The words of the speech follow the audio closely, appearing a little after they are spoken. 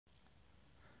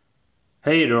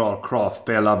Hey there all craft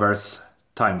beer lovers,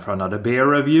 time for another beer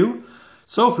review.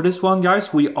 So for this one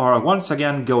guys, we are once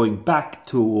again going back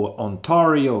to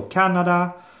Ontario,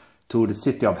 Canada, to the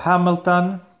city of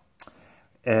Hamilton.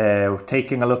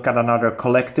 Taking a look at another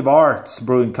Collective Arts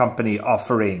brewing company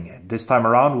offering. This time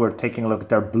around we're taking a look at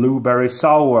their blueberry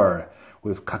sour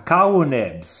with cacao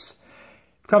nibs.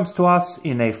 It comes to us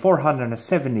in a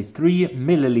 473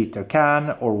 milliliter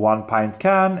can or 1 pint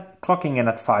can, clocking in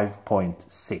at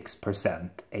 5.6%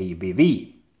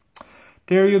 ABV.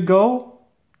 There you go.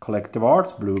 Collective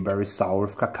Arts blueberry sour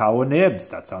with cacao nibs.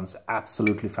 That sounds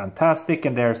absolutely fantastic,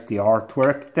 and there's the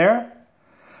artwork there.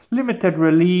 Limited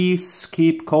release,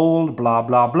 keep cold, blah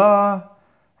blah blah.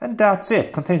 And that's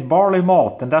it. Contains barley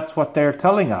malt, and that's what they're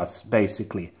telling us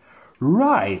basically.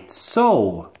 Right,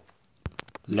 so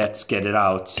let's get it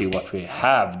out, see what we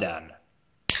have then.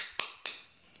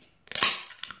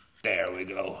 There we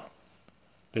go.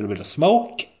 A little bit of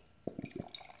smoke.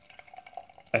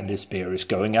 And this beer is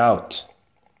going out.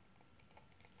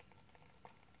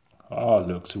 Oh,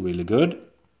 looks really good.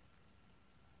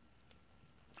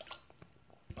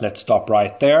 Let's stop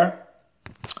right there.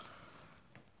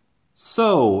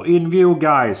 So, in view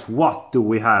guys, what do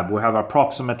we have? We have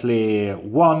approximately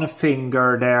 1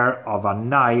 finger there of a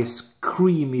nice,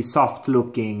 creamy, soft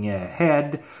looking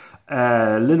head.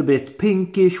 A little bit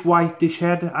pinkish, whitish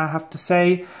head, I have to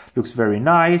say. Looks very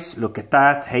nice. Look at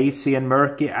that, hazy and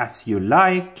murky as you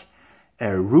like.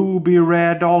 A ruby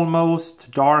red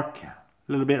almost, dark, a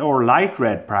little bit, or light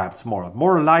red perhaps,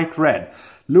 more light red.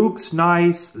 Looks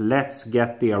nice. Let's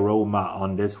get the aroma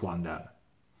on this one then.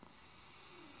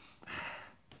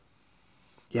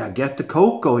 Yeah, get the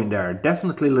cocoa in there.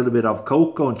 Definitely a little bit of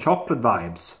cocoa and chocolate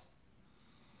vibes.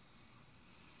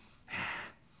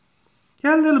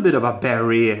 Yeah, a little bit of a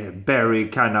berry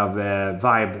kind of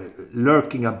vibe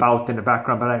lurking about in the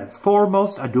background. But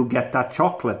foremost, I do get that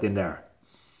chocolate in there.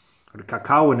 The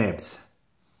cacao nibs.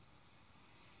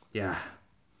 Yeah.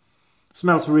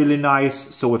 Smells really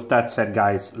nice. So with that said,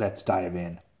 guys, let's dive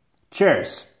in.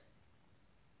 Cheers.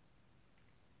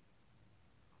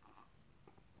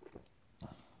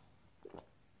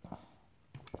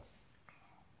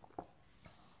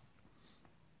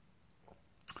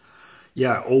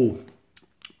 Yeah, oh.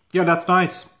 Yeah, that's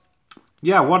nice.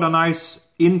 Yeah, what a nice,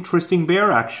 interesting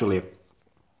beer, actually.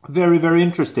 Very, very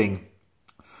interesting.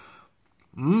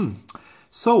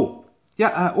 So,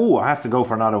 yeah, oh, I have to go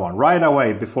for another one right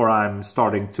away before I'm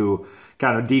starting to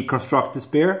kind of deconstruct this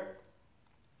beer.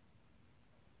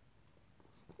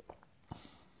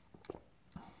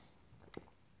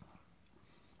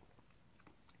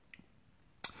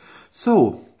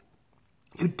 So,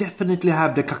 you definitely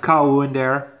have the cacao in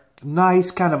there. Nice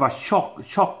kind of a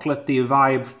chocolatey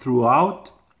vibe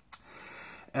throughout.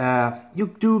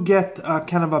 You do get a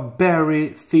kind of a berry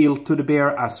feel to the beer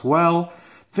as well.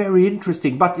 Very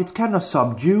interesting, but it's kind of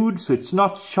subdued, so it's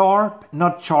not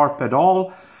sharp at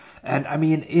all. And I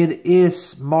mean, it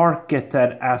is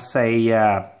marketed as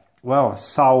a, well,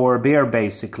 sour beer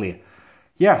basically.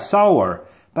 Yeah, sour,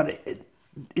 but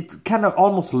it kind of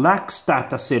almost lacks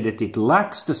that acidity, it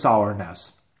lacks the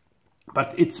sourness.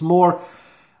 But it's more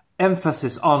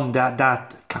emphasis on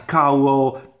that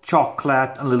cacao,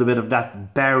 chocolate, and a little bit of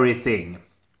that berry thing.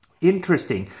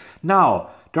 Interesting.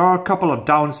 Now, there are a couple of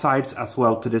downsides as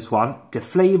well to this one. The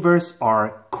flavors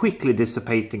are quickly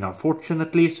dissipating,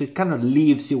 unfortunately, so it kind of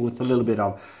leaves you with a little bit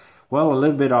of, well, a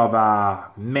little bit of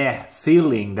a meh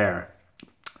feeling there.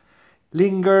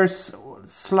 Lingers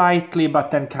slightly, but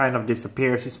then kind of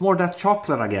disappears. It's more that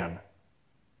chocolate again.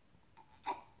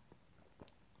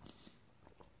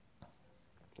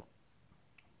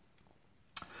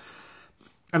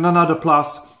 And another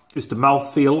plus is the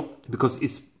mouthfeel, because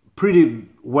it's pretty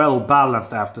well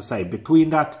balanced, I have to say, between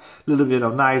that little bit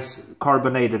of nice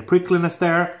carbonated prickliness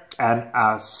there and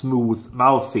a smooth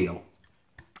mouthfeel.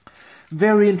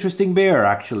 Very interesting beer,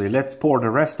 actually. Let's pour the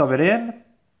rest of it in.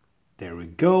 There we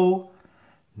go.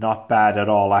 Not bad at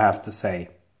all, I have to say.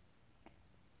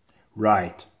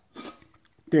 Right.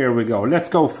 There we go. Let's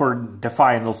go for the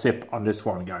final sip on this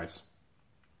one, guys.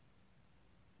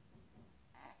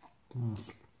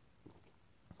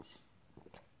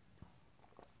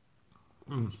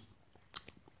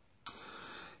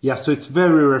 Yeah, so it's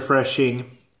very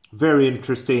refreshing, very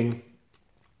interesting,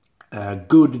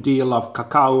 good deal of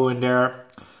cacao in there,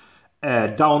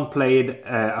 downplayed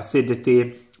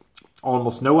acidity,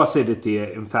 almost no acidity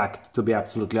in fact, to be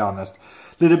absolutely honest.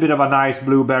 Little bit of a nice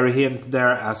blueberry hint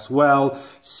there as well,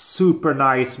 super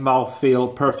nice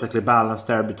mouthfeel, perfectly balanced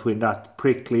there between that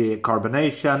prickly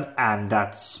carbonation and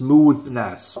that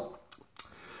smoothness.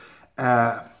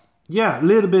 Yeah, a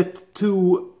little bit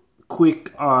too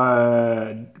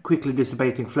quickly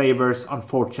dissipating flavors,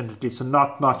 unfortunately, so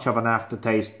not much of an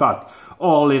aftertaste, but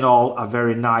all in all, a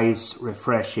very nice,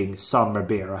 refreshing summer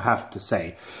beer, I have to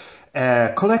say.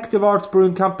 Collective Arts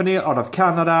Brewing Company out of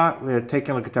Canada. We're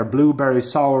taking a look at their blueberry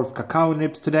sour cacao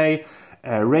nibs today.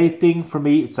 Rating for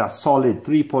me, it's a solid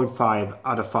 3.5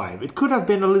 out of 5. It could have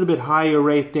been a little bit higher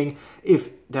rating if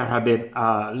there had been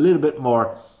a little bit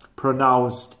more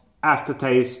pronounced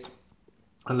aftertaste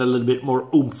and a little bit more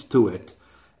oomph to it.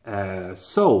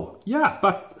 So yeah,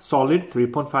 but solid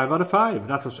 3.5 out of 5.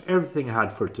 That was everything I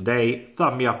had for today.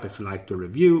 Thumb me up if you liked the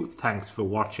review. Thanks for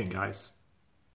watching, guys.